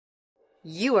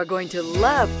You are going to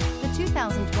love the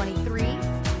 2023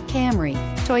 Camry.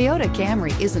 Toyota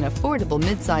Camry is an affordable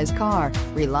midsize car,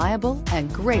 reliable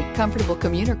and great comfortable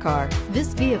commuter car.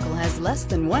 This vehicle has less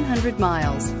than 100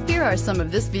 miles. Here are some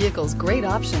of this vehicle's great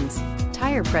options: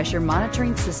 tire pressure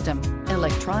monitoring system,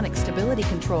 electronic stability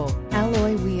control,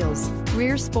 alloy wheels,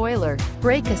 rear spoiler,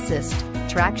 brake assist,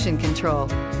 traction control,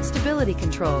 stability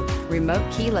control,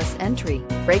 remote keyless entry,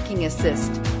 braking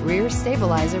assist, rear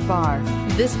stabilizer bar.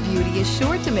 This beauty is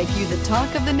sure to make you the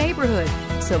talk of the neighborhood.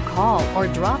 So call or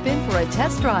drop in for a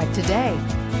test drive today.